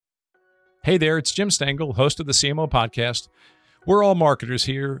Hey there, it's Jim Stengel, host of the CMO podcast. We're all marketers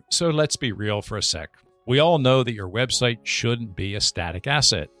here, so let's be real for a sec. We all know that your website shouldn't be a static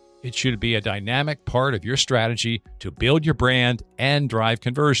asset. It should be a dynamic part of your strategy to build your brand and drive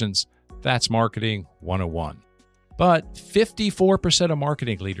conversions. That's marketing 101. But 54% of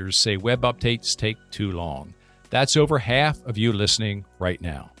marketing leaders say web updates take too long. That's over half of you listening right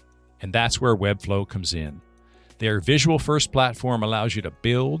now. And that's where Webflow comes in. Their visual-first platform allows you to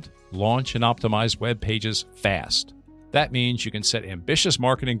build, launch, and optimize web pages fast. That means you can set ambitious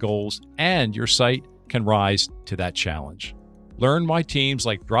marketing goals and your site can rise to that challenge. Learn why teams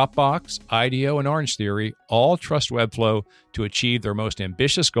like Dropbox, IDEO, and Orangetheory all trust Webflow to achieve their most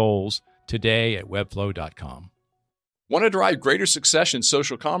ambitious goals today at webflow.com. Want to drive greater success in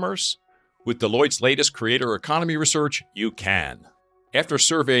social commerce? With Deloitte's latest creator economy research, you can. After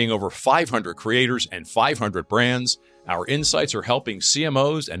surveying over 500 creators and 500 brands, our insights are helping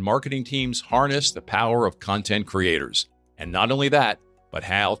CMOs and marketing teams harness the power of content creators. And not only that, but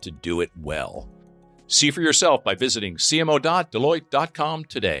how to do it well. See for yourself by visiting cmo.deloitte.com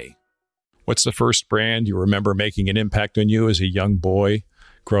today. What's the first brand you remember making an impact on you as a young boy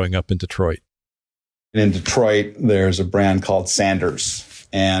growing up in Detroit? In Detroit, there's a brand called Sanders.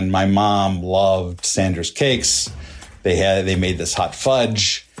 And my mom loved Sanders cakes. They made this hot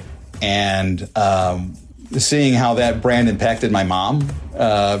fudge, and seeing how that brand impacted my mom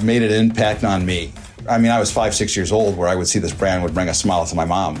made an impact on me. I mean, I was 5-6 years old where I would see this brand would bring a smile to my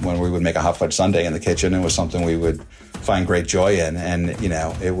mom when we would make a hot fudge sundae in the kitchen. It was something we would find great joy in, and you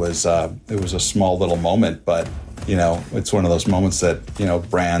know, it was a small little moment, but you know, it's one of those moments that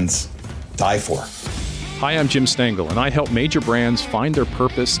brands die for. Hi, I'm Jim Stengel, and I help major brands find their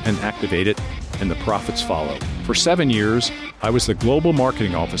purpose and activate it, and the profits follow. For 7 years, I was the global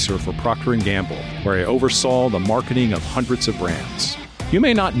marketing officer for Procter & Gamble, where I oversaw the marketing of hundreds of brands. You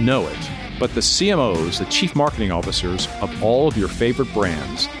may not know it, but the CMOs, the chief marketing officers of all of your favorite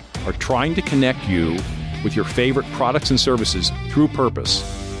brands, are trying to connect you with your favorite products and services through purpose.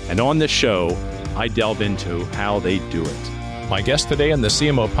 And on this show, I delve into how they do it. My guest today on the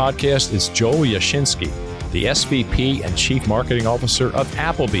CMO podcast is Joel Yashinsky, the SVP and Chief Marketing Officer of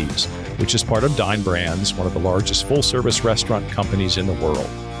Applebee's, which is part of Dine Brands, one of the largest full-service restaurant companies in the world.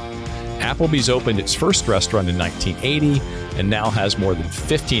 Applebee's opened its first restaurant in 1980 and now has more than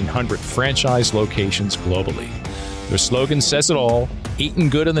 1,500 franchise locations globally. Their slogan says it all, eating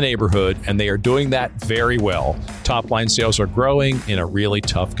good in the neighborhood, and they are doing that very well. Top-line sales are growing in a really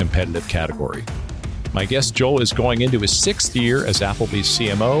tough competitive category. My guest Joel is going into his 6th year as Applebee's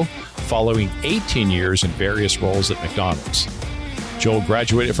CMO, following 18 years in various roles at McDonald's. Joel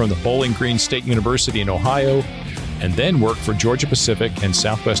graduated from the Bowling Green State University in Ohio and then worked for Georgia Pacific and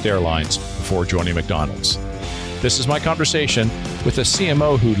Southwest Airlines before joining McDonald's. This is my conversation with a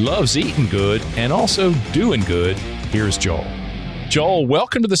CMO who loves eating good and also doing good. Here's Joel. Joel,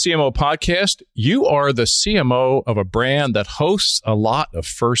 welcome to the CMO podcast. You are the CMO of a brand that hosts a lot of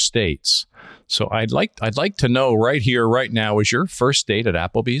first dates. So I'd like to know right here, right now, is your first date at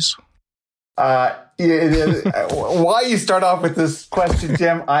Applebee's? Why you start off with this question,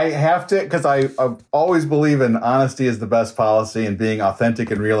 Jim? I have to, because I always believe in honesty is the best policy and being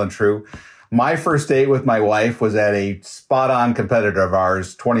authentic and real and true. My first date with my wife was at a spot-on competitor of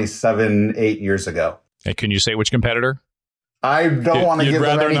ours 8 years ago. And can you say which competitor? I don't want to give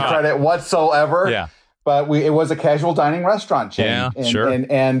them any credit whatsoever. Yeah. But it was a casual dining restaurant chain. Yeah, sure.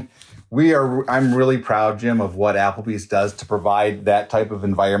 And I'm really proud, Jim, of what Applebee's does to provide that type of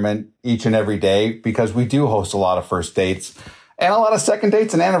environment each and every day, because we do host a lot of first dates and a lot of second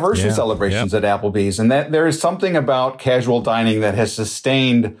dates and anniversary celebrations at Applebee's. And that there is something about casual dining that has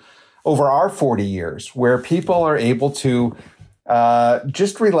sustained over our 40 years where people are able to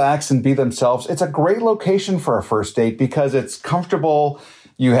just relax and be themselves. It's a great location for a first date because it's comfortable.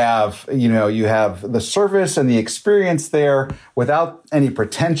 You have the service and the experience there without any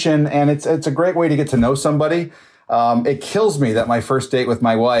pretension. And it's a great way to get to know somebody. It kills me that my first date with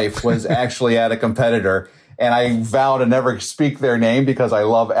my wife was actually at a competitor. And I vow to never speak their name because I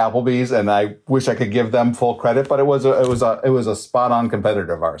love Applebee's and I wish I could give them full credit. But it was a spot on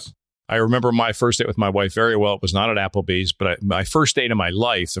competitor of ours. I remember my first date with my wife very well. It was not at Applebee's, but my first date in my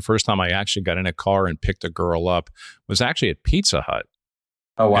life, the first time I actually got in a car and picked a girl up, was actually at Pizza Hut.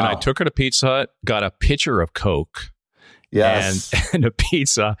 Oh, wow. And I took her to Pizza Hut, got a pitcher of Coke, yes, and a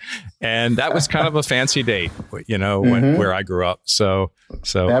pizza. And that was kind of a fancy date, where I grew up. So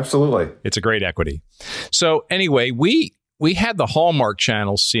absolutely. It's a great equity. So anyway, we had the Hallmark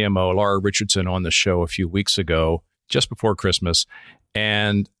Channel CMO, Laura Richardson, on the show a few weeks ago, just before Christmas.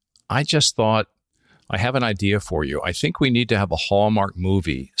 And I just thought I have an idea for you. I think we need to have a Hallmark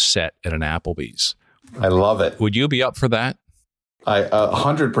movie set at an Applebee's. I love it. Would you be up for that?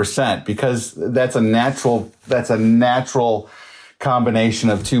 100%, because that's a natural combination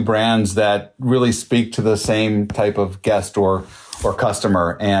of two brands that really speak to the same type of guest or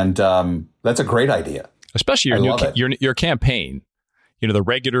customer. And that's a great idea. Especially your campaign. You know, the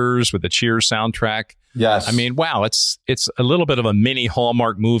regulars with the Cheers soundtrack. Yes. I mean, wow, it's a little bit of a mini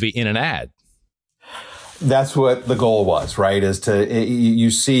Hallmark movie in an ad. That's what the goal was, right?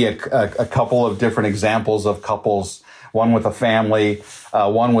 You see a couple of different examples of couples, one with a family,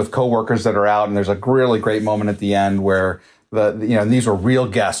 one with coworkers that are out. And there's a really great moment at the end where these were real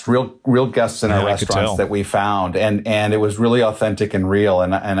guests in our restaurants that we found. And it was really authentic and real.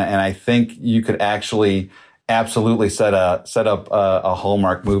 And I think you could absolutely set up a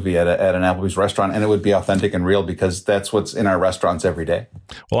Hallmark movie at an Applebee's restaurant, and it would be authentic and real because that's what's in our restaurants every day.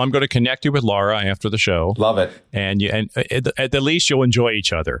 Well, I'm going to connect you with Laura after the show. Love it. And at the least, you'll enjoy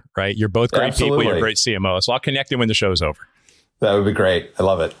each other, right? You're both great people. You're great CMOs. So I'll connect you when the show's over. That would be great. I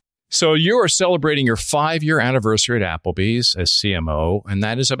love it. So you are celebrating your 5-year anniversary at Applebee's as CMO, and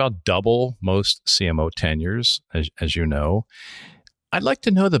that is about double most CMO tenures, as you know. I'd like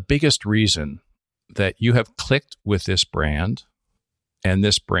to know the biggest reason that you have clicked with this brand and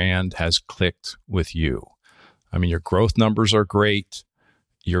this brand has clicked with you. I mean, your growth numbers are great.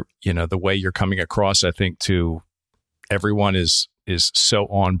 The way you're coming across, I think, to everyone is so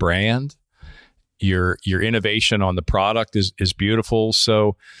on brand. Your innovation on the product is beautiful.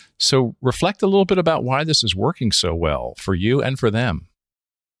 So reflect a little bit about why this is working so well for you and for them.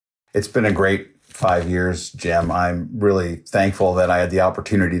 It's been a great 5 years, Jim. I'm really thankful that I had the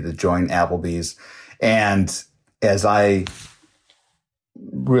opportunity to join Applebee's. And as I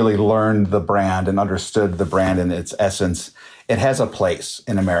really learned the brand and understood the brand in its essence, it has a place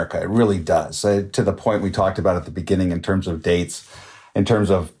in America. It really does. To the point we talked about at the beginning in terms of dates, in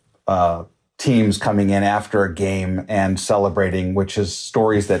terms of teams coming in after a game and celebrating, which is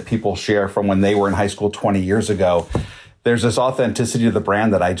stories that people share from when they were in high school 20 years ago. There's this authenticity to the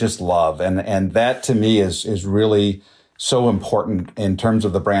brand that I just love. And that to me is really so important in terms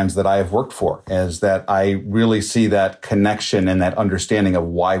of the brands that I have worked for, is that I really see that connection and that understanding of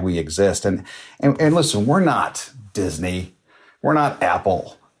why we exist. And listen, we're not Disney, we're not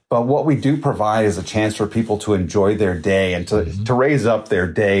Apple, but what we do provide is a chance for people to enjoy their day and to raise up their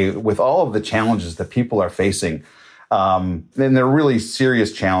day with all of the challenges that people are facing. And they're really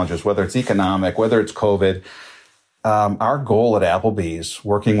serious challenges, whether it's economic, whether it's COVID. Our goal at Applebee's,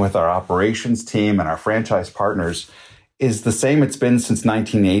 working with our operations team and our franchise partners, is the same it's been since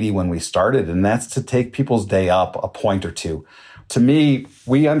 1980 when we started, and that's to take people's day up a point or two. To me,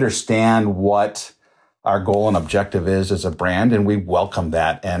 we understand what our goal and objective is as a brand, and we welcome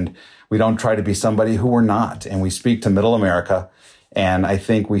that. And we don't try to be somebody who we're not. And we speak to middle America, and I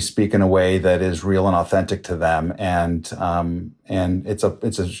think we speak in a way that is real and authentic to them. And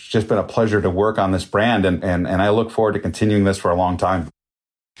it's just been a pleasure to work on this brand, and I look forward to continuing this for a long time.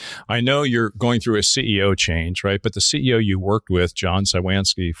 I know you're going through a CEO change, right? But the CEO you worked with, John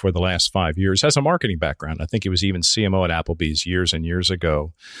Sawansky, for the last 5 years, has a marketing background. I think he was even CMO at Applebee's years and years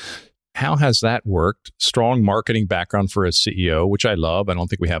ago. How has that worked? Strong marketing background for a CEO, which I love. I don't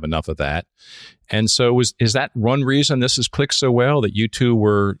think we have enough of that. And so is that one reason this has clicked so well, that you two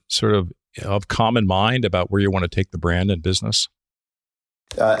were sort of common mind about where you want to take the brand and business?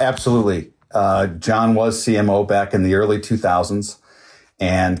 Absolutely. John was CMO back in the early 2000s.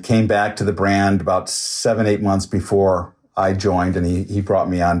 And came back to the brand about 7-8 months before I joined, and he brought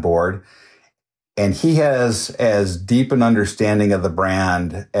me on board. And he has as deep an understanding of the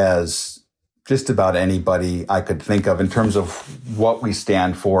brand as just about anybody I could think of in terms of what we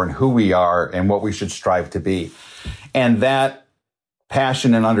stand for and who we are and what we should strive to be. And that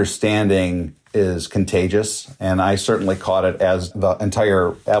passion and understanding is contagious. And I certainly caught it as the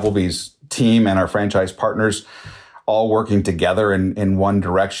entire Applebee's team and our franchise partners all working together in one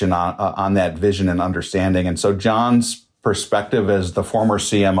direction on that vision and understanding. And so John's perspective as the former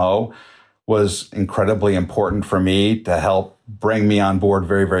CMO was incredibly important for me to help bring me on board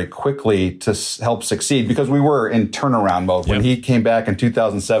very, very quickly to help succeed, because we were in turnaround mode. Yep. When he came back in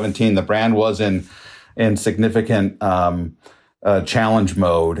 2017, the brand was in significant challenge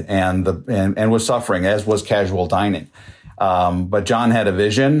mode and was suffering, as was casual dining. But John had a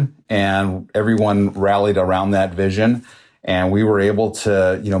vision, and everyone rallied around that vision, and we were able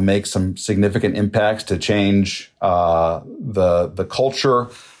to, make some significant impacts to change the culture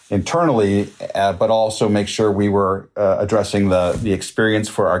internally, but also make sure we were addressing the experience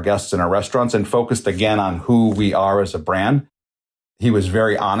for our guests in our restaurants and focused again on who we are as a brand. He was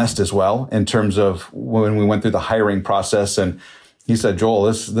very honest as well in terms of when we went through the hiring process. And he said, Joel,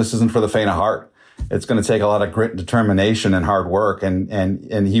 this isn't for the faint of heart. It's going to take a lot of grit, determination, and hard work.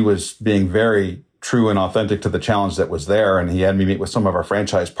 And he was being very true and authentic to the challenge that was there. And he had me meet with some of our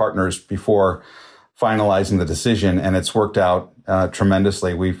franchise partners before finalizing the decision. And it's worked out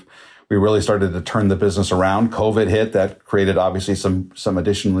tremendously. We really started to turn the business around. COVID hit. That created obviously some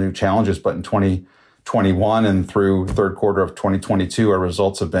additional new challenges. But in 2021 and through third quarter of 2022, our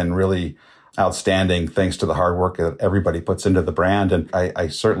results have been really outstanding thanks to the hard work that everybody puts into the brand. And I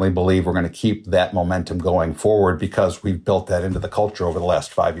certainly believe we're going to keep that momentum going forward because we've built that into the culture over the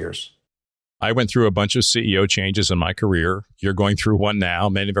last 5 years. I went through a bunch of CEO changes in my career. You're going through one now.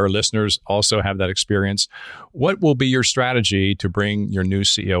 Many of our listeners also have that experience. What will be your strategy to bring your new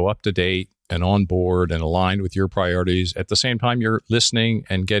CEO up to date and on board and aligned with your priorities at the same time you're listening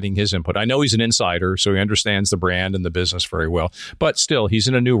and getting his input? I know he's an insider, so he understands the brand and the business very well. But still, he's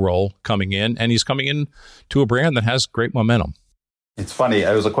in a new role coming in, and he's coming in to a brand that has great momentum. It's funny.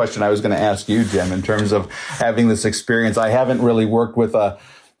 It was a question I was going to ask you, Jim, in terms of having this experience. I haven't really worked with a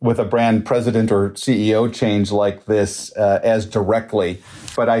brand president or CEO change like this as directly.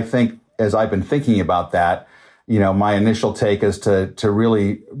 But I think as I've been thinking about that, my initial take is to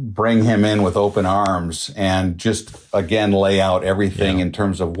really bring him in with open arms and just, again, lay out everything in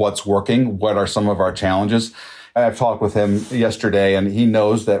terms of what's working, what are some of our challenges. I've talked with him yesterday, and he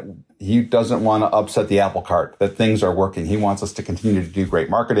knows that he doesn't want to upset the apple cart, that things are working. He wants us to continue to do great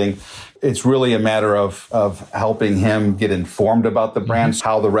marketing. It's really a matter of helping him get informed about the brands,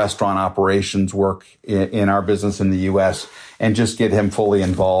 how the restaurant operations work in our business in the U.S., and just get him fully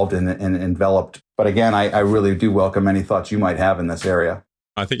involved and enveloped. But again, I really do welcome any thoughts you might have in this area.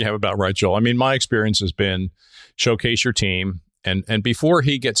 I think you have about right, Joel. I mean, my experience has been showcase your team. And before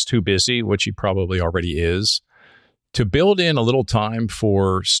he gets too busy, which he probably already is, to build in a little time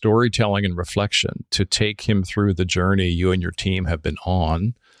for storytelling and reflection, to take him through the journey you and your team have been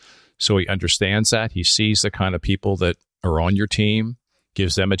on. So he understands that. He sees the kind of people that are on your team,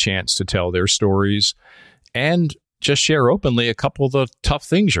 gives them a chance to tell their stories, and just share openly a couple of the tough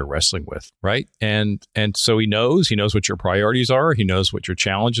things you're wrestling with, right? And so he knows what your priorities are. He knows what your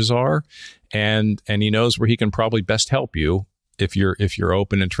challenges are, and he knows where he can probably best help you if you're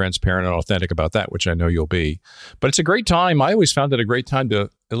open and transparent and authentic about that, which I know you'll be. But it's a great time. I always found it a great time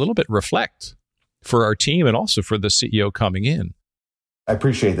to a little bit reflect for our team and also for the CEO coming in. I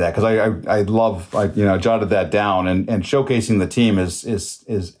appreciate that because I love, jotted that down, and showcasing the team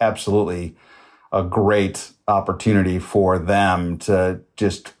is absolutely a great opportunity for them to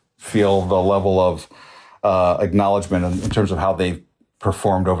just feel the level of acknowledgement in terms of how they've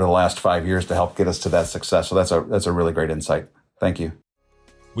performed over the last 5 years to help get us to that success. So that's a really great insight. Thank you.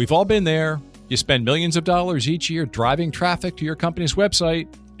 We've all been there. You spend millions of dollars each year driving traffic to your company's website,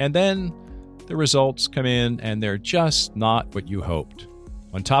 and then the results come in and they're just not what you hoped.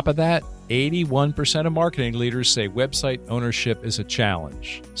 On top of that, 81% of marketing leaders say website ownership is a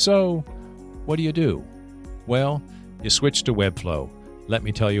challenge. So what do? Well, you switch to Webflow. Let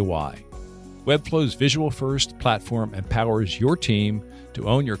me tell you why. Webflow's visual-first platform empowers your team to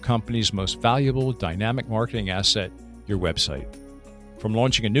own your company's most valuable dynamic marketing asset, your website. From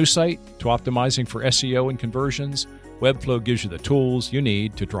launching a new site to optimizing for SEO and conversions, Webflow gives you the tools you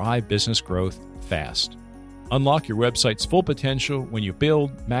need to drive business growth fast. Unlock your website's full potential when you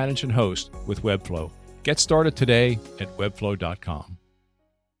build, manage, and host with Webflow. Get started today at webflow.com.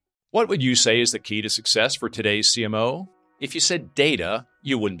 What would you say is the key to success for today's CMO? If you said data,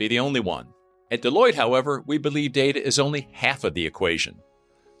 you wouldn't be the only one. At Deloitte, however, we believe data is only half of the equation.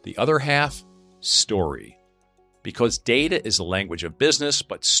 The other half, story. Because data is the language of business,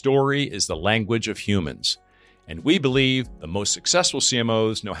 but story is the language of humans. And we believe the most successful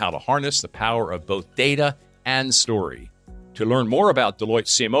CMOs know how to harness the power of both data and story. To learn more about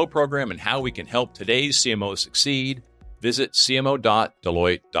Deloitte's CMO program and how we can help today's CMOs succeed, visit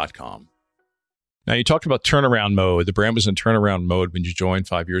cmo.deloitte.com. Now, you talked about turnaround mode. The brand was in turnaround mode when you joined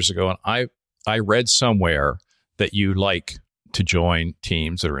 5 years ago. And I read somewhere that you like to join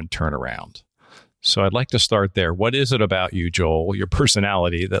teams that are in turnaround. So I'd like to start there. What is it about you, Joel, your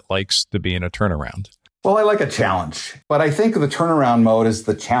personality, that likes to be in a turnaround? Well, I like a challenge, but I think the turnaround mode is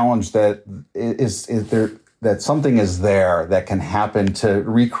the challenge that is there, that something is there that can happen to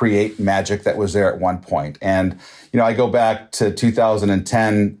recreate magic that was there at one point. And, I go back to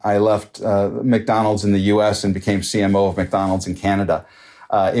 2010. I left McDonald's in the U.S. and became CMO of McDonald's in Canada.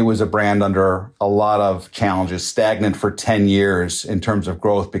 It was a brand under a lot of challenges, stagnant for 10 years in terms of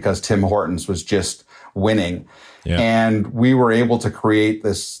growth because Tim Hortons was just winning. Yeah. And we were able to create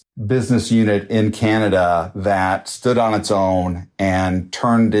this business unit in Canada that stood on its own and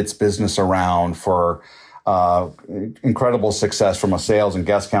turned its business around for incredible success from a sales and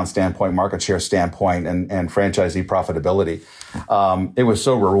guest count standpoint, market share standpoint, and franchisee profitability. It was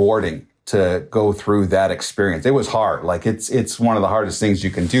so rewarding to go through that experience. It was hard. Like it's one of the hardest things you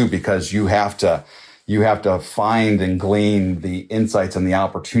can do because you have to find and glean the insights and the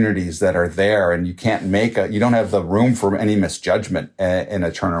opportunities that are there. And you can't you don't have the room for any misjudgment in a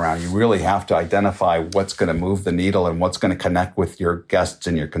turnaround. You really have to identify what's going to move the needle and what's going to connect with your guests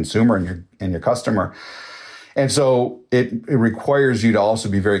and your consumer and your customer. And so it requires you to also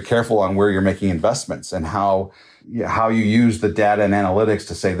be very careful on where you're making investments and how you use the data and analytics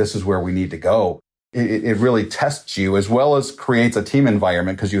to say, this is where we need to go. It really tests you as well as creates a team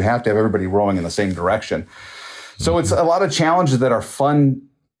environment because you have to have everybody rowing in the same direction. So it's a lot of challenges that are fun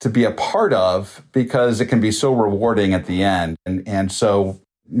to be a part of because it can be so rewarding at the end. And so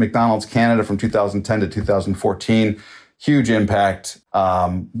McDonald's Canada from 2010 to 2014, huge impact.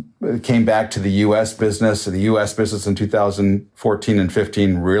 Came back to the U.S. business. The U.S. business in 2014 and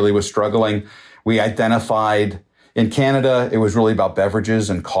 15 really was struggling. We identified in Canada, it was really about beverages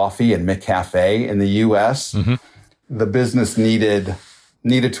and coffee and McCafe. In the U.S., the business needed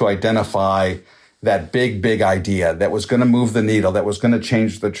to identify that big idea that was going to move the needle, that was going to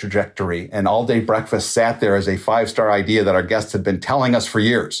change the trajectory. And all-day breakfast sat there as a 5-star idea that our guests had been telling us for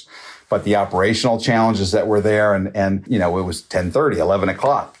years. But the operational challenges that were there, and it was 10:30, 11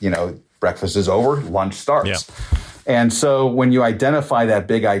 o'clock. Breakfast is over, lunch starts. Yeah. And so when you identify that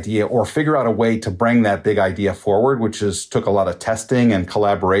big idea or figure out a way to bring that big idea forward, which took a lot of testing and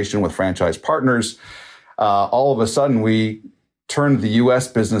collaboration with franchise partners, all of a sudden we turned the U.S.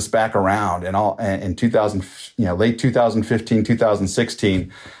 business back around. And in late 2015,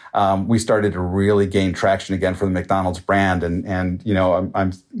 2016, we started to really gain traction again for the McDonald's brand. And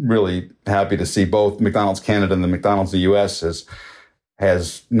I'm really happy to see both McDonald's Canada and the McDonald's the U.S.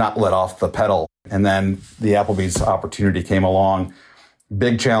 has not let off the pedal. And then the Applebee's opportunity came along.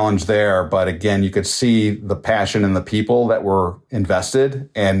 Big challenge there. But again, you could see the passion in the people that were invested,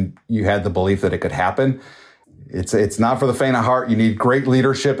 and you had the belief that it could happen. It's not for the faint of heart. You need great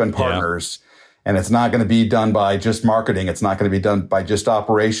leadership and partners. Yeah. And it's not going to be done by just marketing. It's not going to be done by just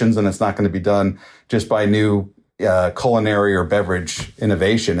operations. And it's not going to be done just by new culinary or beverage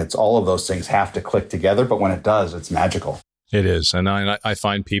innovation. It's all of those things have to click together. But when it does, it's magical. It is. And I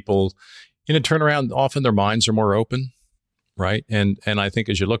find people in a turnaround, often their minds are more open, right? And I think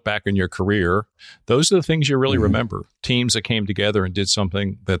as you look back in your career, those are the things you really remember. Teams that came together and did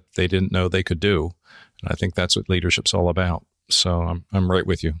something that they didn't know they could do. And I think that's what leadership's all about. So I'm right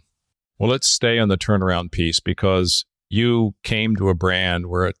with you. Well, let's stay on the turnaround piece because you came to a brand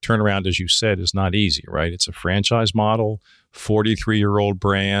where a turnaround, as you said, is not easy, right? It's a franchise model, 43-year-old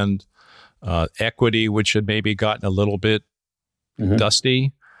brand, equity, which had maybe gotten a little bit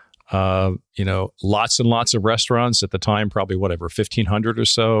dusty. Lots and lots of restaurants at the time, probably 1,500 or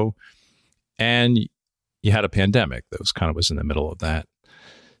so. And you had a pandemic that was in the middle of that.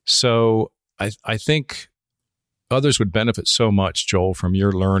 So I think others would benefit so much, Joel, from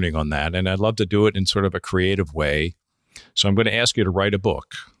your learning on that. And I'd love to do it in sort of a creative way. So I'm going to ask you to write a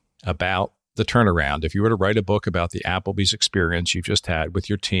book about the turnaround. If you were to write a book about the Applebee's experience you've just had with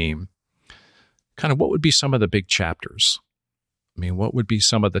your team, kind of what would be some of the big chapters? I mean, what would be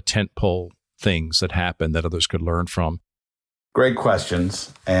some of the tentpole things that happened that others could learn from? Great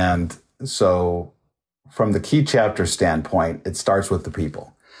questions. And so from the key chapter standpoint, it starts with the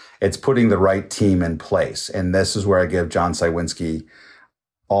people. It's putting the right team in place. And this is where I give John Sywinski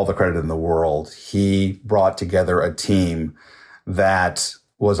all the credit in the world. He brought together a team that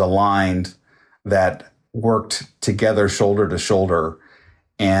was aligned, that worked together shoulder to shoulder,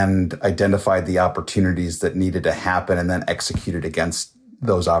 and identified the opportunities that needed to happen and then executed against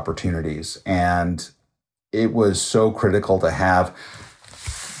those opportunities. And it was so critical to have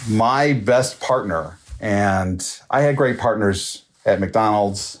my best partner. And I had great partners at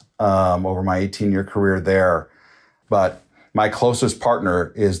McDonald's over my 18-year career there. But my closest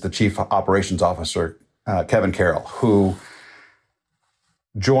partner is the Chief Operations Officer, Kevin Carroll, who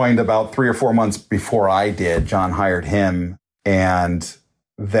joined about 3 or 4 months before I did. John hired him. And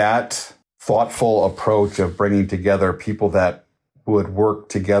that thoughtful approach of bringing together people that would work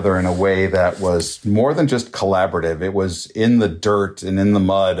together in a way that was more than just collaborative. It was in the dirt and in the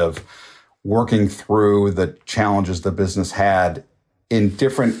mud of working through the challenges the business had in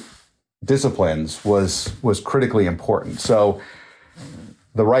different disciplines was critically important. So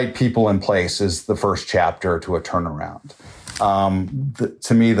the right people in place is the first chapter to a turnaround.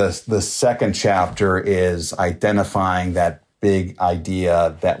 To me, the second chapter is identifying that big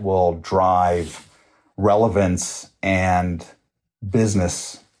idea that will drive relevance and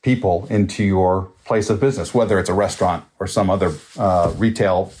business people into your place of business, whether it's a restaurant or some other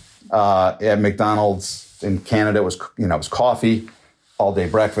retail. At McDonald's in Canada, it was coffee, all day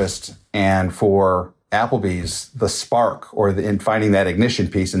breakfast, and for Applebee's, the spark in finding that ignition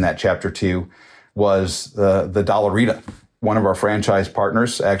piece in that chapter 2 was the Dollarita. One of our franchise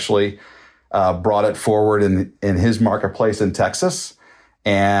partners actually brought it forward in his marketplace in Texas.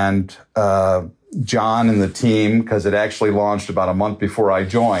 And John and the team, because it actually launched about a month before I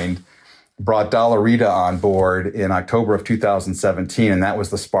joined, brought Dollarita on board in October of 2017. And that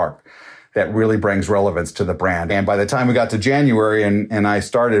was the spark that really brings relevance to the brand. And by the time we got to January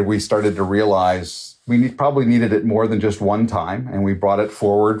and we started to realize we probably needed it more than just one time, and we brought it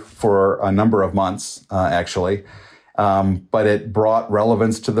forward for a number of months, actually. But it brought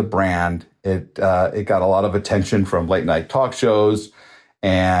relevance to the brand. It got a lot of attention from late night talk shows,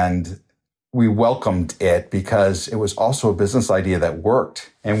 and we welcomed it because it was also a business idea that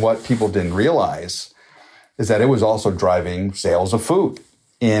worked. And what people didn't realize is that it was also driving sales of food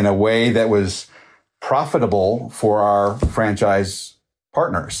in a way that was profitable for our franchise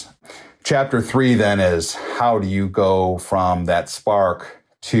partners. Chapter 3 then is how do you go from that spark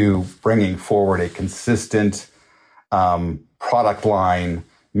to bringing forward a consistent product line,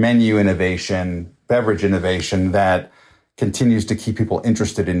 menu innovation, beverage innovation that continues to keep people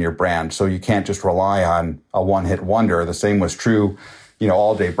interested in your brand. So you can't just rely on a one-hit wonder. The same was true,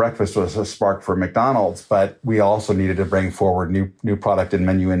 all day breakfast was a spark for McDonald's, but we also needed to bring forward new product and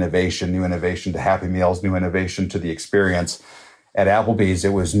menu innovation, new innovation to Happy Meals, new innovation to the experience. At Applebee's, it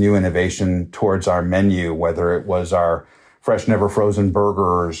was new innovation towards our menu, whether it was our fresh, never frozen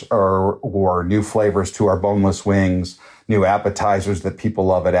burgers or new flavors to our boneless wings, new appetizers that people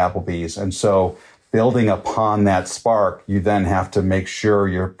love at Applebee's. And so building upon that spark, you then have to make sure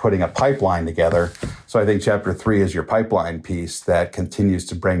you're putting a pipeline together. So I think chapter 3 is your pipeline piece that continues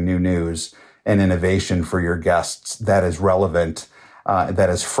to bring new news and innovation for your guests that is relevant, that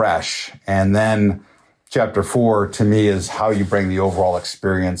is fresh. And then chapter 4, to me, is how you bring the overall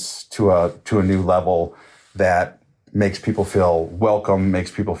experience to a new level that makes people feel welcome, makes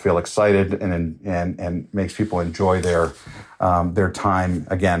people feel excited, and makes people enjoy their time,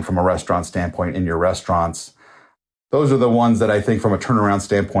 again, from a restaurant standpoint in your restaurants. Those are the ones that I think from a turnaround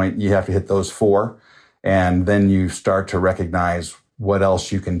standpoint, you have to hit those 4. And then you start to recognize what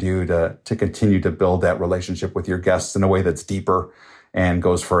else you can do to continue to build that relationship with your guests in a way that's deeper and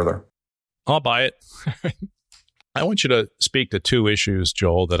goes further. I'll buy it. I want you to speak to 2 issues,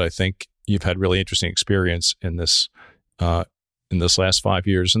 Joel, that I think you've had really interesting experience in this last 5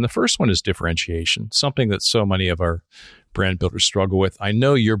 years. And the first one is differentiation, something that so many of our brand builders struggle with. I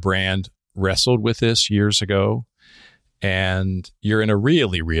know your brand wrestled with this years ago, and you're in a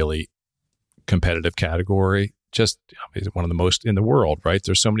really, really competitive category, just one of the most in the world, right?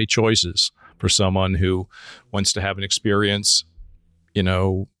 There's so many choices for someone who wants to have an experience,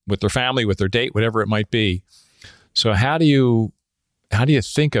 with their family, with their date, whatever it might be. So how do you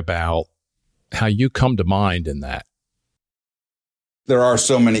think about how you come to mind in that? There are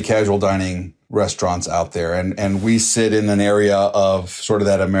so many casual dining restaurants out there, and we sit in an area of sort of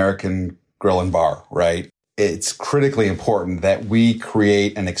that American grill and bar, right? It's critically important that we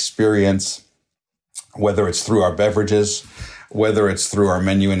create an experience, whether it's through our beverages, whether it's through our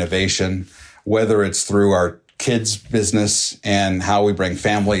menu innovation, whether it's through our kids business and how we bring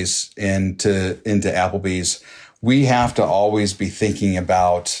families into Applebee's. We have to always be thinking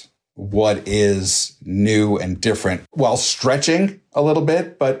about what is new and different while stretching a little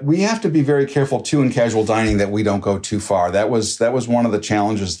bit, but we have to be very careful too in casual dining that we don't go too far. That was one of the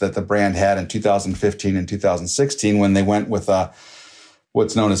challenges that the brand had in 2015 and 2016 when they went with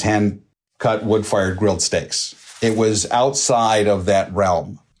what's known as hand-cut wood-fired grilled steaks. It was outside of that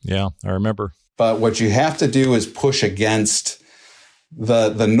realm. Yeah, I remember. But what you have to do is push against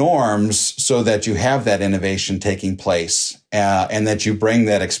the norms so that you have that innovation taking place and that you bring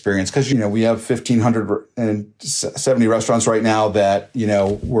that experience. Because, we have 1,570 restaurants right now that,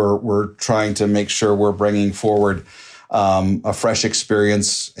 we're trying to make sure we're bringing forward a fresh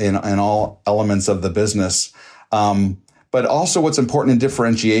experience in all elements of the business. But also what's important in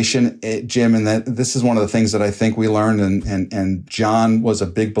differentiation, Jim, and that this is one of the things that I think we learned, and John was a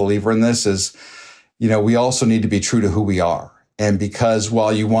big believer in this, is, we also need to be true to who we are. And because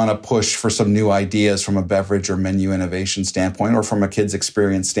while you want to push for some new ideas from a beverage or menu innovation standpoint or from a kids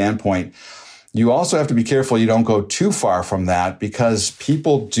experience standpoint, You also have to be careful you don't go too far from that, because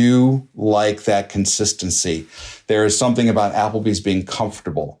people do like that consistency. There is something about Applebee's being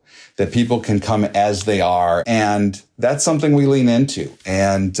comfortable, that people can come as they are. And that's something we lean into.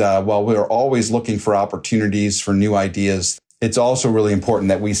 And while we're always looking for opportunities for new ideas, it's also really important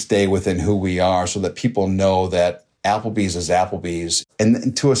that we stay within who we are so that people know that Applebee's is Applebee's.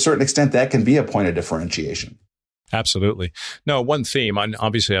 And to a certain extent, that can be a point of differentiation. Absolutely. No, one theme,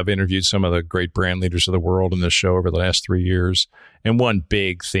 obviously I've interviewed some of the great brand leaders of the world in this show over the last 3 years. And one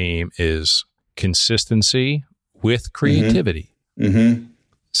big theme is consistency with creativity. Mm-hmm.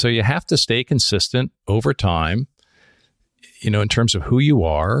 So you have to stay consistent over time, in terms of who you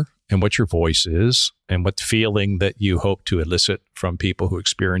are and what your voice is and what feeling that you hope to elicit from people who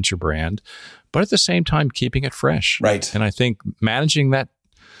experience your brand, but at the same time, keeping it fresh. Right. And I think managing that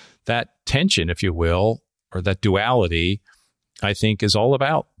tension, if you will, or that duality, I think is all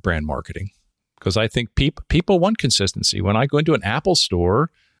about brand marketing. Because I think people want consistency. When I go into an Apple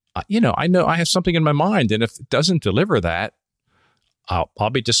store, I know I have something in my mind, and if it doesn't deliver that, I'll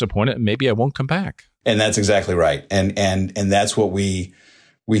be disappointed, and maybe I won't come back. And that's exactly right. And that's what we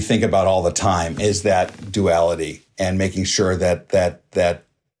think about all the time, is that duality and making sure that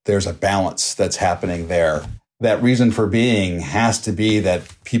there's a balance that's happening there. That reason for being has to be that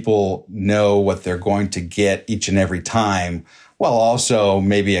people know what they're going to get each and every time, while also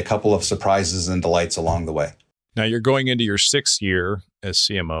maybe a couple of surprises and delights along the way. Now you're going into your 6th year as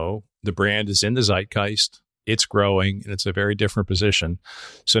CMO. The brand is in the zeitgeist. It's growing, and it's a very different position.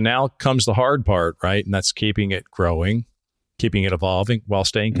 So now comes the hard part, right? And that's keeping it growing, keeping it evolving while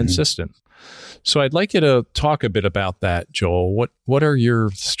staying consistent. So I'd like you to talk a bit about that, Joel. What are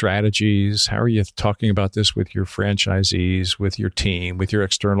your strategies? How are you talking about this with your franchisees, with your team, with your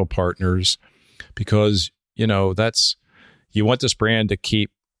external partners? Because, you want this brand to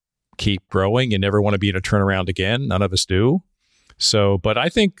keep growing. You never want to be in a turnaround again. None of us do. So, but I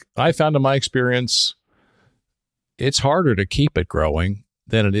think I found in my experience, it's harder to keep it growing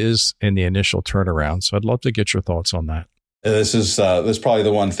than it is in the initial turnaround. So I'd love to get your thoughts on that. This is probably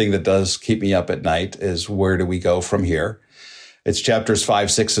the one thing that does keep me up at night, is where do we go from here? It's chapters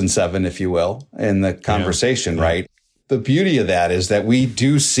 5, 6, and 7, if you will, in the conversation, right? The beauty of that is that we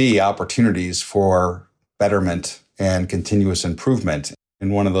do see opportunities for betterment and continuous improvement.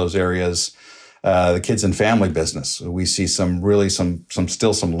 In one of those areas, the kids and family business, we see some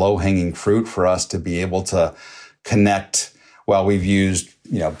low-hanging fruit for us to be able to connect. While we've used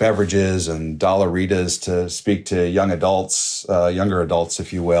beverages and Dollaritas to speak to younger adults,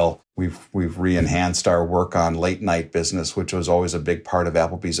 if you will, we've re-enhanced our work on late night business, which was always a big part of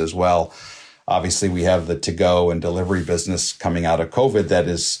Applebee's as well. Obviously, we have the to-go and delivery business coming out of COVID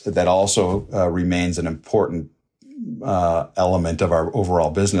that also remains an important element of our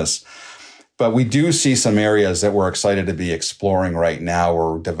overall business. But we do see some areas that we're excited to be exploring right now.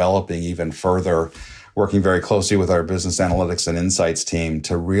 We're developing even further, working very closely with our business analytics and insights team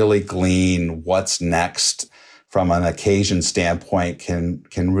to really glean what's next from an occasion standpoint can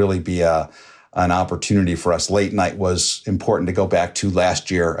really be an opportunity for us. Late night was important to go back to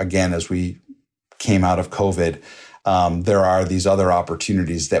last year, again, as we came out of COVID. There are these other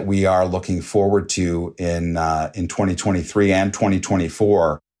opportunities that we are looking forward to in 2023 and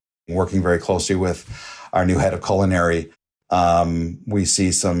 2024, working very closely with our new head of culinary. We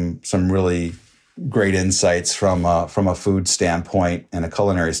see some really great insights from a food standpoint and a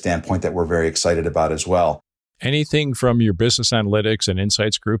culinary standpoint that we're very excited about as well. Anything from your business analytics and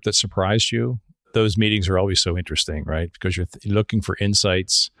insights group that surprised you? Those meetings are always so interesting, right? Because you're looking for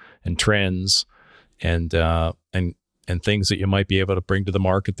insights and trends and things that you might be able to bring to the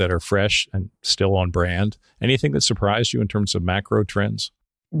market that are fresh and still on brand. Anything that surprised you in terms of macro trends?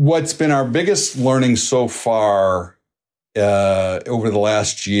 What's been our biggest learning so far over the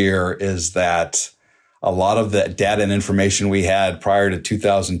last year is that a lot of the data and information we had prior to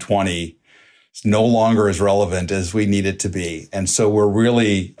 2020 is no longer as relevant as we need it to be. And so we're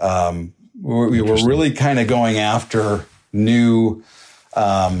really, we're really kind of going after new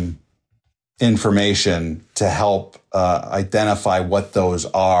information to help identify what those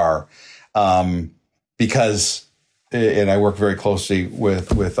are. Because, and I work very closely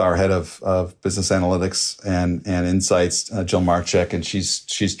with our head of business analytics and insights, Jill Marchek, and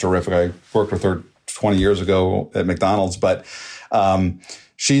she's terrific. I worked with her 20 years ago at McDonald's, but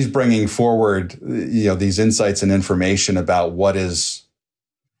she's bringing forward these insights and information about what is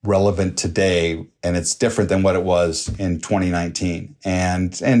relevant today, and it's different than what it was in 2019,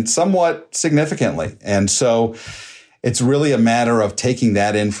 and somewhat significantly. And so it's really a matter of taking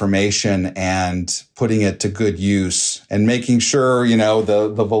that information and putting it to good use and making sure,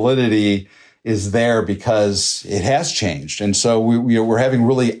 the validity is there because it has changed. And so we're having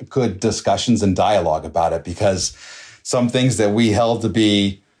really good discussions and dialogue about it, because some things that we held to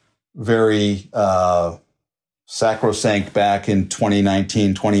be very sacrosanct back in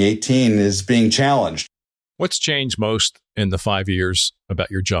 2019, 2018 is being challenged. What's changed most in the 5 years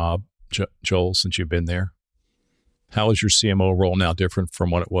about your job, Joel, since you've been there? How is your CMO role now different from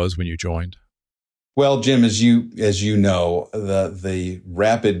what it was when you joined? Well, Jim, as you know, the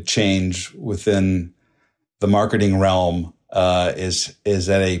rapid change within the marketing realm is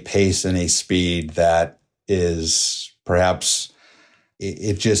at a pace and a speed that is perhaps,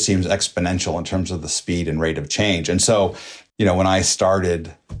 it just seems exponential in terms of the speed and rate of change. And so, when I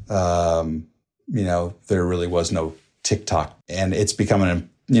started, there really was no TikTok, and it's become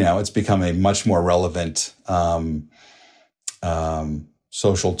a much more relevant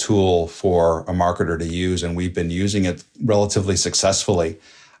social tool for a marketer to use, and we've been using it relatively successfully.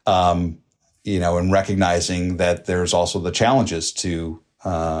 And recognizing that there's also the challenges to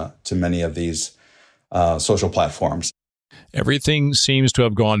many of these social platforms. Everything seems to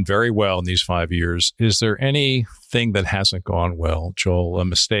have gone very well in these 5 years. Is there anything that hasn't gone well, Joel? A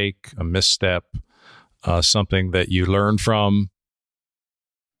mistake, a misstep, something that you learned from?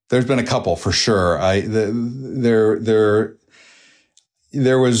 There's been a couple for sure.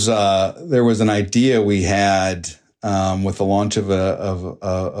 There was an idea we had with the launch of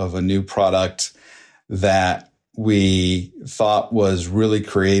a new product that we thought was really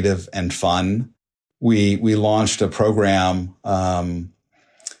creative and fun. We launched a program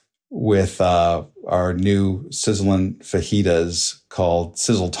with our new sizzling fajitas called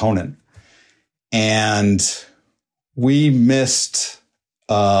Sizzletonin, and we missed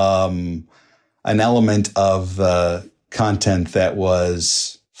an element of the content that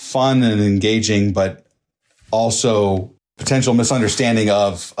was fun and engaging, but also potential misunderstanding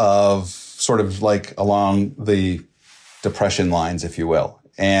of sort of like along the depression lines, if you will.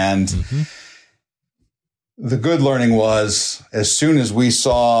 And the good learning was, as soon as we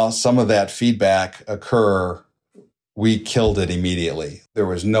saw some of that feedback occur, we killed it immediately. There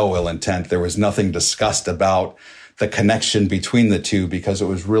was no ill intent. There was nothing discussed about the connection between the two, because it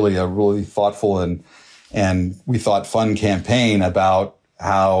was really a really thoughtful and we thought fun campaign about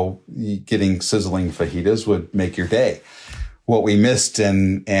how getting sizzling fajitas would make your day. What we missed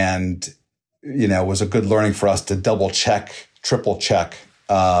and was a good learning for us to double check, triple check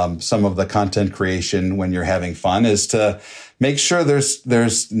some of the content creation when you're having fun, is to make sure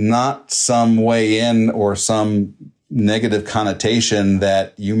there's not some way in or some negative connotation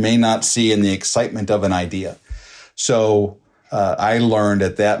that you may not see in the excitement of an idea. So I learned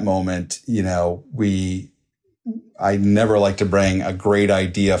at that moment, I never like to bring a great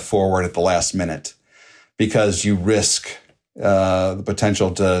idea forward at the last minute, because you risk the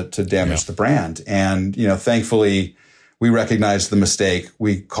potential to damage the brand. And, thankfully, we recognized the mistake.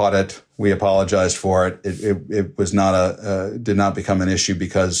 We caught it. We apologized for it. It was did not become an issue,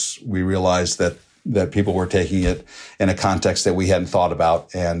 because we realized that people were taking it in a context that we hadn't thought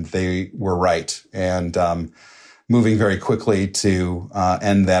about, and they were right. And moving very quickly to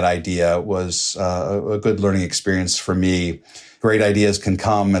end that idea was a good learning experience for me. Great ideas can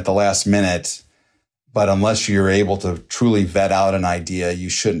come at the last minute, but unless you're able to truly vet out an idea, you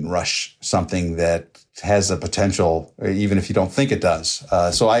shouldn't rush something that has a potential, even if you don't think it does.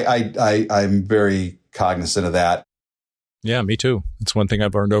 So I'm very cognizant of that. Yeah, me too. It's one thing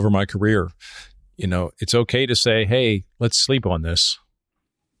I've learned over my career. It's okay to say, hey, let's sleep on this.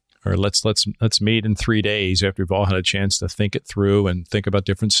 Or let's meet in 3 days after we've all had a chance to think it through and think about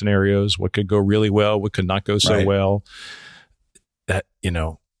different scenarios, what could go really well, what could not go so well. That,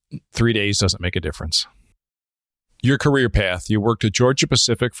 3 days doesn't make a difference. Your career path, you worked at Georgia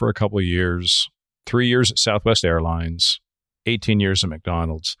Pacific for a couple of years, 3 years at Southwest Airlines, 18 years at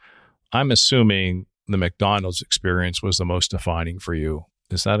McDonald's. I'm assuming the McDonald's experience was the most defining for you.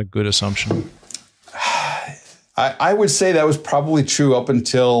 Is that a good assumption? I would say that was probably true up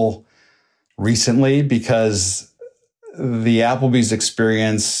until recently, because the Applebee's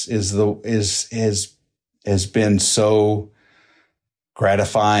experience has been so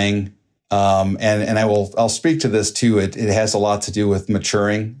gratifying. And I'll speak to this too. It has a lot to do with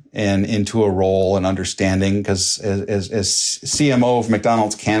maturing and into a role and understanding, because as CMO of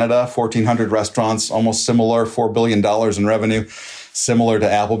McDonald's Canada, 1,400 restaurants, almost similar, $4 billion in revenue, similar to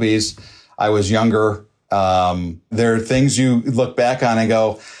Applebee's. I was younger. There are things you look back on and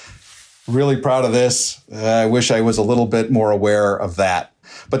go, really proud of this. I wish I was a little bit more aware of that.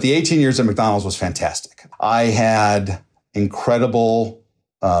 But the 18 years at McDonald's was fantastic. I had incredible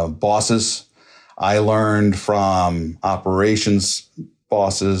bosses. I learned from operations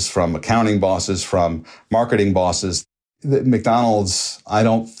bosses, from accounting bosses, from marketing bosses. McDonald's, I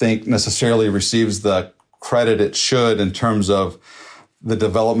don't think necessarily receives the credit it should in terms of the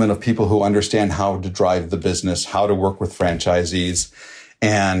development of people who understand how to drive the business, how to work with franchisees,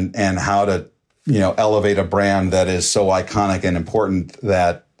 and how to, elevate a brand that is so iconic and important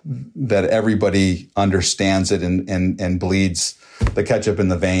that everybody understands it and bleeds the ketchup in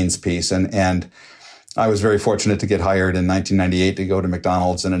the veins piece. And I was very fortunate to get hired in 1998 to go to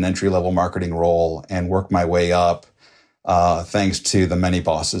McDonald's in an entry-level marketing role and work my way up, thanks to the many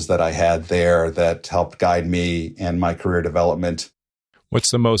bosses that I had there that helped guide me and my career development.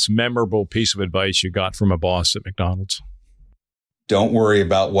 What's the most memorable piece of advice you got from a boss at McDonald's? Don't worry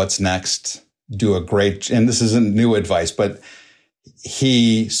about what's next. Do a great, and this isn't new advice, but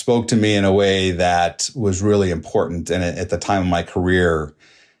he spoke to me in a way that was really important. And at the time of my career,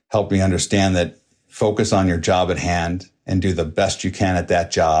 helped me understand that focus on your job at hand and do the best you can at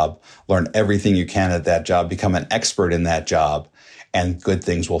that job. Learn everything you can at that job. Become an expert in that job, and good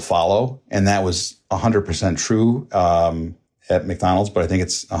things will follow. And that was 100% true at McDonald's, but I think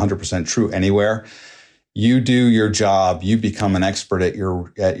it's 100% true anywhere. You do your job. You become an expert at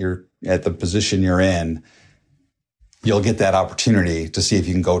the position you're in. You'll get that opportunity to see if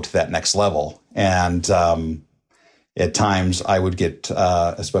you can go to that next level. And at times I would get,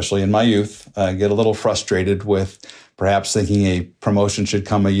 especially in my youth, get a little frustrated with perhaps thinking a promotion should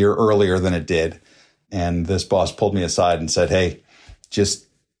come a year earlier than it did. And this boss pulled me aside and said, hey, just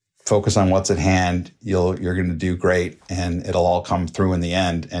focus on what's at hand. You're going to do great, and it'll all come through in the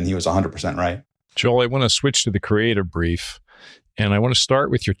end. And he was 100% right. Joel, I want to switch to the creative brief, and I want to start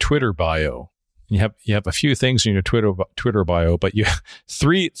with your Twitter bio. You have a few things in your Twitter bio, but you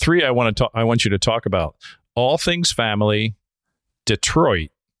three I want you to talk about: all things family,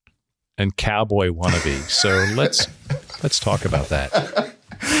 Detroit, and cowboy wannabe. So let's talk about that.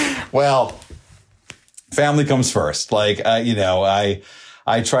 Well, family comes first.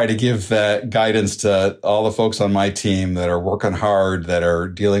 I try to give guidance to all the folks on my team that are working hard, that are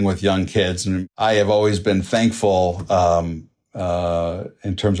dealing with young kids. And I have always been thankful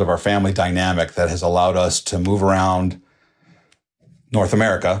in terms of our family dynamic that has allowed us to move around North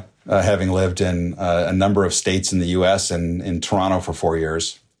America, having lived in a number of states in the U.S. and in Toronto for 4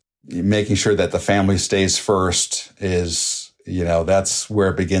 years. Making sure that the family stays first is, that's where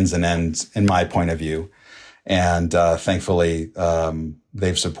it begins and ends, in my point of view. And thankfully,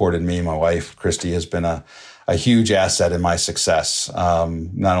 they've supported me. My wife, Christy, has been a huge asset in my success,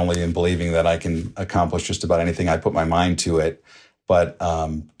 not only in believing that I can accomplish just about anything I put my mind to it, but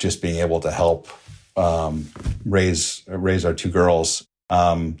just being able to help raise our two girls.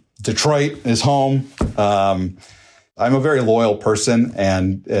 Detroit is home. I'm a very loyal person,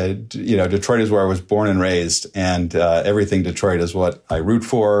 and Detroit is where I was born and raised, and everything Detroit is what I root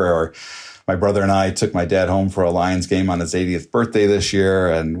for. Or my brother and I took my dad home for a Lions game on his 80th birthday this year,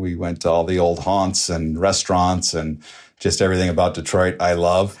 and we went to all the old haunts and restaurants and just everything about Detroit I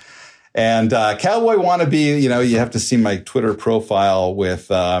love. And cowboy wannabe, you have to see my Twitter profile with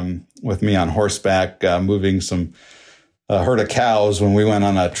me on horseback moving some herd of cows when we went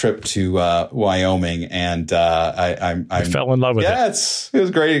on a trip to Wyoming, and I fell in love with it. Yeah, it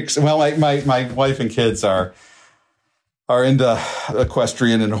was great. Well, my wife and kids are into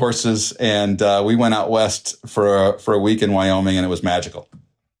equestrian and horses, and we went out west for a week in Wyoming, and it was magical.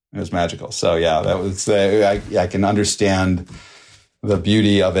 It was magical. So yeah, that was I can understand the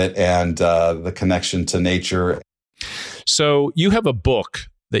beauty of it and the connection to nature. So you have a book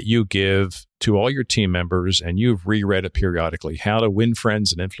that you give to all your team members, and you've reread it periodically, How to Win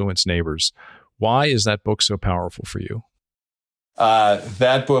Friends and Influence Neighbors. Why is that book so powerful for you?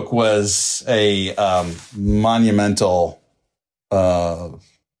 That book was a monumental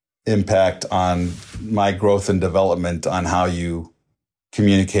impact on my growth and development on how you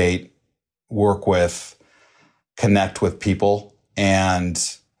communicate, work with, connect with people,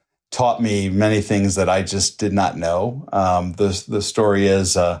 and taught me many things that I just did not know. The story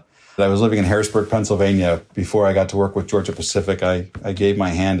is that I was living in Harrisburg, Pennsylvania. Before I got to work with Georgia Pacific, I gave my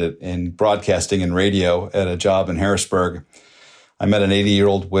hand in broadcasting and radio at a job in Harrisburg. I met an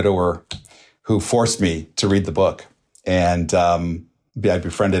 80-year-old widower who forced me to read the book. And I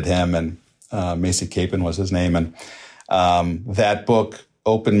befriended him, and Macy Capon was his name. And that book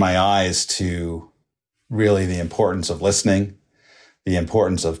opened my eyes to really the importance of listening, the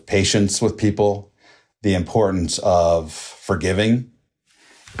importance of patience with people, the importance of forgiving.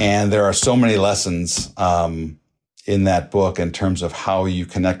 And there are so many lessons in that book in terms of how you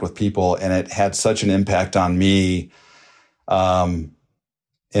connect with people. And it had such an impact on me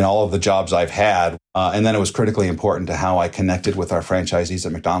in all of the jobs I've had. And then it was critically important to how I connected with our franchisees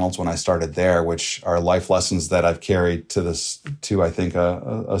at McDonald's when I started there, which are life lessons that I've carried to I think,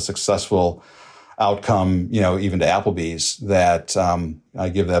 a successful outcome, even to Applebee's, that I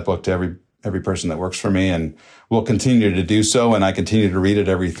give that book to every person that works for me, and will continue to do so. And I continue to read it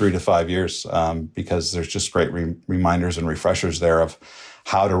every 3 to 5 years because there's just great reminders and refreshers there of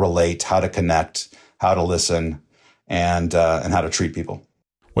how to relate, how to connect, how to listen, and how to treat people.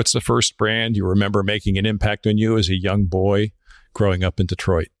 What's the first brand you remember making an impact on you as a young boy growing up in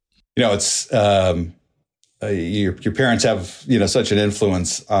Detroit? It's your parents have such an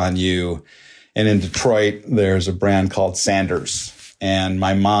influence on you. And in Detroit, there's a brand called Sanders, and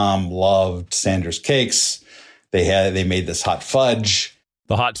my mom loved Sanders cakes. They made this hot fudge.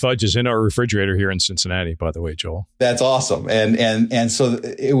 The hot fudge is in our refrigerator here in Cincinnati, by the way, Joel. That's awesome. And so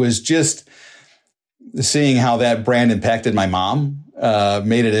it was just seeing how that brand impacted my mom,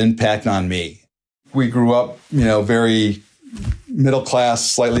 made an impact on me. We grew up, very middle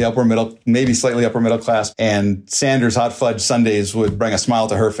class, maybe slightly upper middle class. And Sanders hot fudge sundaes would bring a smile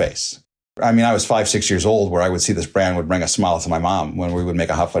to her face. I mean, I was 5, 6 years old where I would see this brand would bring a smile to my mom when we would make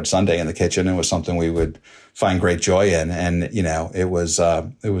a hot fudge sundae in the kitchen. It was something we would find great joy in. And, it was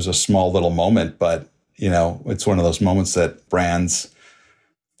a small little moment, but, it's one of those moments that brands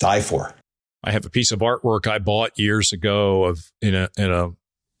die for. I have a piece of artwork I bought years ago in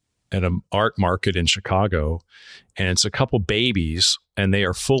an art market in Chicago, and it's a couple babies, and they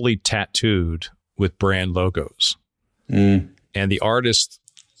are fully tattooed with brand logos. And the artist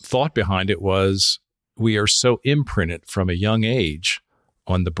thought behind it was, we are so imprinted from a young age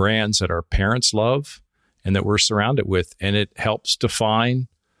on the brands that our parents love and that we're surrounded with, and it helps define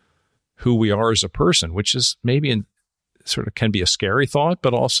who we are as a person, which is maybe sort of can be a scary thought,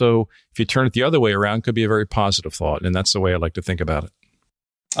 but also if you turn it the other way around, could be a very positive thought. And that's the way I like to think about it.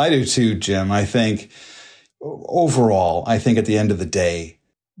 I do too, Jim. I think overall, at the end of the day,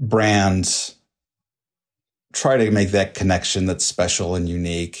 brands try to make that connection that's special and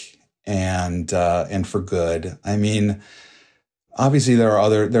unique and for good. I mean, obviously there are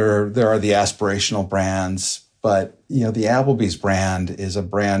the aspirational brands, but the Applebee's brand is a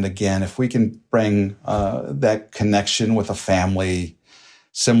brand, again, if we can bring that connection with a family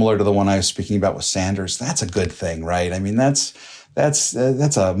similar to the one I was speaking about with Sanders, that's a good thing, right? I mean, that's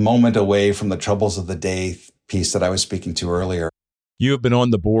a moment away from the troubles of the day piece that I was speaking to earlier. You have been on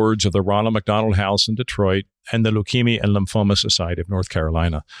the boards of the Ronald McDonald House in Detroit and the Leukemia and Lymphoma Society of North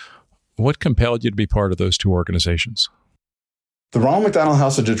Carolina. What compelled you to be part of those two organizations? The Ronald McDonald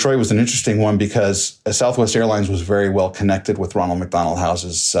House of Detroit was an interesting one because Southwest Airlines was very well connected with Ronald McDonald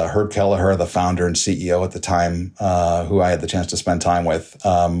Houses. Herb Kelleher, the founder and CEO at the time, who I had the chance to spend time with,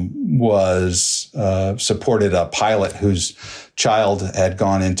 supported a pilot whose child had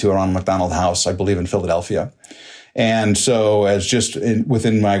gone into a Ronald McDonald House, I believe in Philadelphia. And so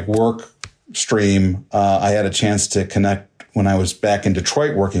within my work stream, I had a chance to connect when I was back in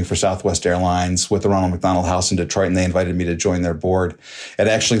Detroit working for Southwest Airlines with the Ronald McDonald House in Detroit, and they invited me to join their board. It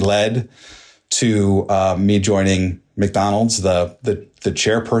actually led to me joining McDonald's. The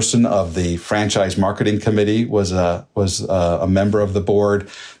chairperson of the franchise marketing committee was a member of the board.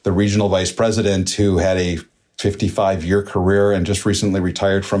 The regional vice president, who had a 55-year career and just recently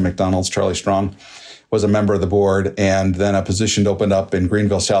retired from McDonald's, Charlie Strong, was a member of the board. And then a position opened up in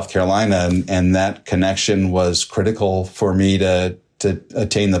Greenville, South Carolina. And that connection was critical for me to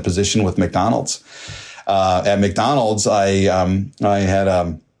attain the position with McDonald's. At McDonald's, I had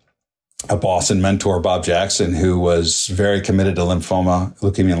a boss and mentor, Bob Jackson, who was very committed to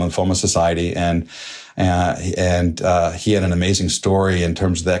Leukemia and Lymphoma Society. And he had an amazing story in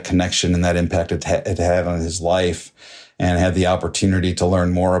terms of that connection and that impact it had on his life, and had the opportunity to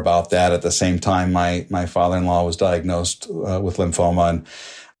learn more about that. At the same time, my father-in-law was diagnosed with lymphoma, and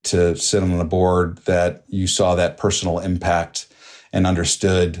to sit on the board that you saw that personal impact and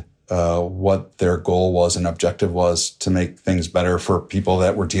understood what their goal was and objective was to make things better for people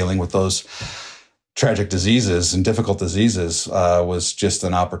that were dealing with those tragic diseases and difficult diseases was just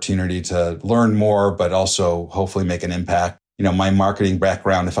an opportunity to learn more, but also hopefully make an impact. My marketing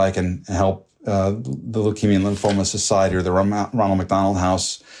background, if I can help the Leukemia and Lymphoma Society or the Ronald McDonald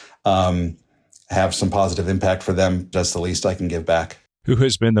House have some positive impact for them, that's the least I can give back. Who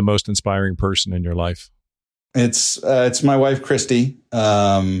has been the most inspiring person in your life? It's my wife, Christy.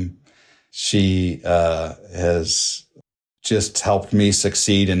 She has just helped me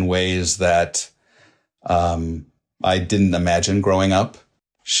succeed in ways that I didn't imagine growing up.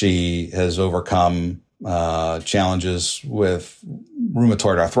 She has overcome challenges with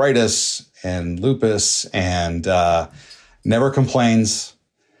rheumatoid arthritis and lupus, and never complains,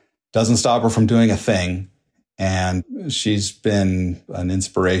 doesn't stop her from doing a thing. And she's been an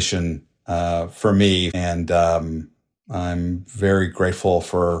inspiration for me. And I'm very grateful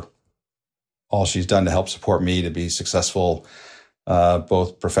for all she's done to help support me to be successful,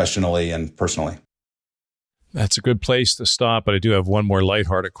 both professionally and personally. That's a good place to stop, but I do have one more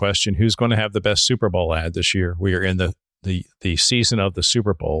lighthearted question. Who's going to have the best Super Bowl ad this year? We are in the season of the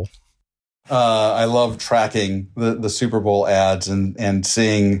Super Bowl. I love tracking the Super Bowl ads and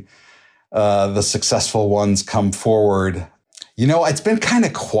seeing the successful ones come forward. It's been kind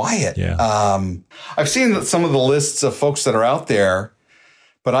of quiet. Yeah. I've seen some of the lists of folks that are out there,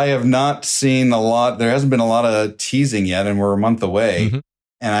 but I have not seen a lot. There hasn't been a lot of teasing yet, and we're a month away. Mm-hmm.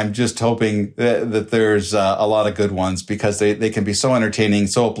 And I'm just hoping that there's a lot of good ones because they can be so entertaining,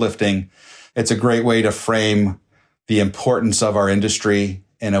 so uplifting. It's a great way to frame the importance of our industry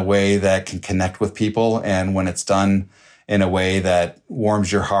in a way that can connect with people. And when it's done in a way that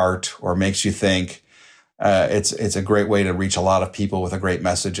warms your heart or makes you think, it's a great way to reach a lot of people with a great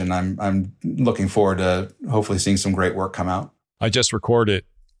message. And I'm looking forward to hopefully seeing some great work come out. I just recorded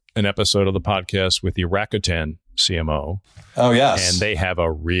an episode of the podcast with the Rakuten CMO. Oh, yes. And they have a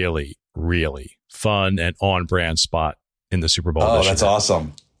really, really fun and on-brand spot in the Super Bowl. Oh, that's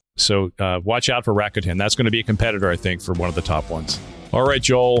awesome. So watch out for Rakuten. That's going to be a competitor, I think, for one of the top ones. All right,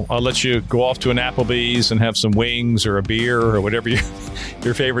 Joel, I'll let you go off to an Applebee's and have some wings or a beer or whatever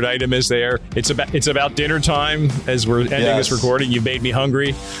your favorite item is there. It's about dinner time as we're ending this recording. You made me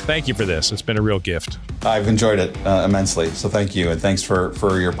hungry. Thank you for this. It's been a real gift. I've enjoyed it immensely. So thank you. And thanks for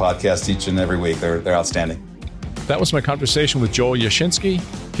your podcast each and every week. They're outstanding. That was my conversation with Joel Yashinsky.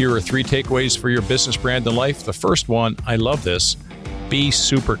 Here are 3 takeaways for your business brand and life. The first one, I love this. Be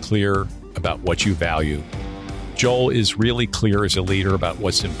super clear about what you value. Joel is really clear as a leader about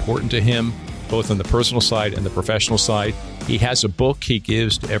what's important to him, both on the personal side and the professional side. He has a book he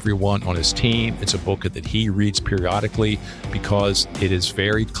gives to everyone on his team. It's a book that he reads periodically because it is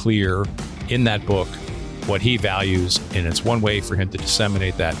very clear in that book what he values, and it's one way for him to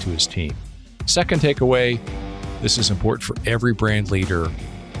disseminate that to his team. Second takeaway, this is important for every brand leader.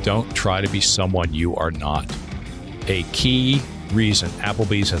 Don't try to be someone you are not. A key reason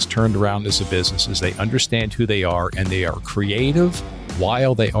Applebee's has turned around as a business is they understand who they are and they are creative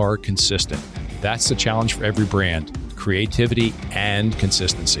while they are consistent. That's the challenge for every brand, creativity and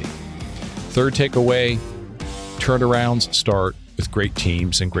consistency. Third takeaway, turnarounds start with great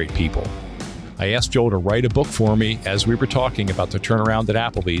teams and great people. I asked Joel to write a book for me as we were talking about the turnaround at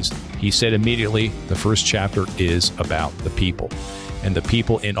Applebee's. He said immediately the first chapter is about the people. And the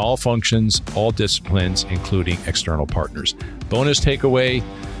people in all functions, all disciplines, including external partners. Bonus takeaway,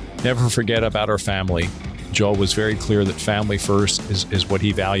 never forget about our family. Joel was very clear that family first is what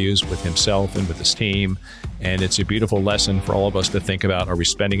he values with himself and with his team. And it's a beautiful lesson for all of us to think about. Are we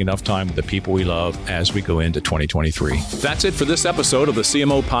spending enough time with the people we love as we go into 2023? That's it for this episode of the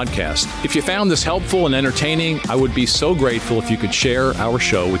CMO Podcast. If you found this helpful and entertaining, I would be so grateful if you could share our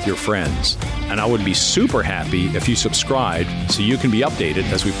show with your friends. And I would be super happy if you subscribed so you can be updated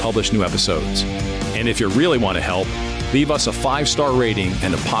as we publish new episodes. And if you really want to help, leave us a 5-star rating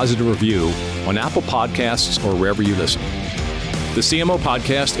and a positive review on Apple Podcasts or wherever you listen. The CMO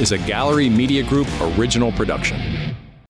Podcast is a Gallery Media Group original production.